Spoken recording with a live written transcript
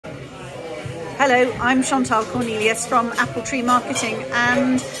Hello, I'm Chantal Cornelius from Apple Tree Marketing,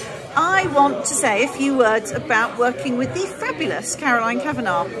 and I want to say a few words about working with the fabulous Caroline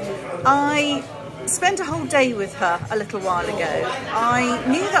Kavanagh. I spent a whole day with her a little while ago. I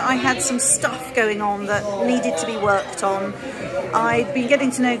knew that I had some stuff going on that needed to be worked on. I'd been getting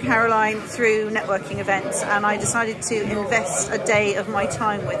to know Caroline through networking events, and I decided to invest a day of my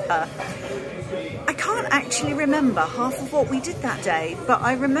time with her. I can't actually remember half of what we did that day, but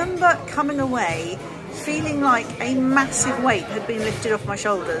I remember coming away feeling like a massive weight had been lifted off my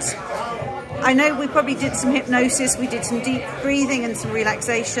shoulders. I know we probably did some hypnosis, we did some deep breathing and some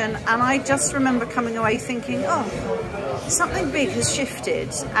relaxation, and I just remember coming away thinking, oh, something big has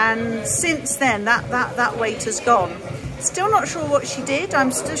shifted. And since then, that weight has gone. Still not sure what she did.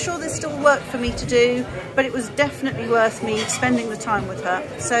 I'm still sure there's still work for me to do, but it was definitely worth me spending the time with her.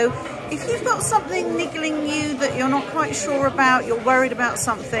 So if you've got something niggling you that you're not quite sure about, you're worried about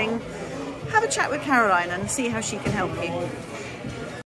something, have a chat with Caroline and see how she can help you.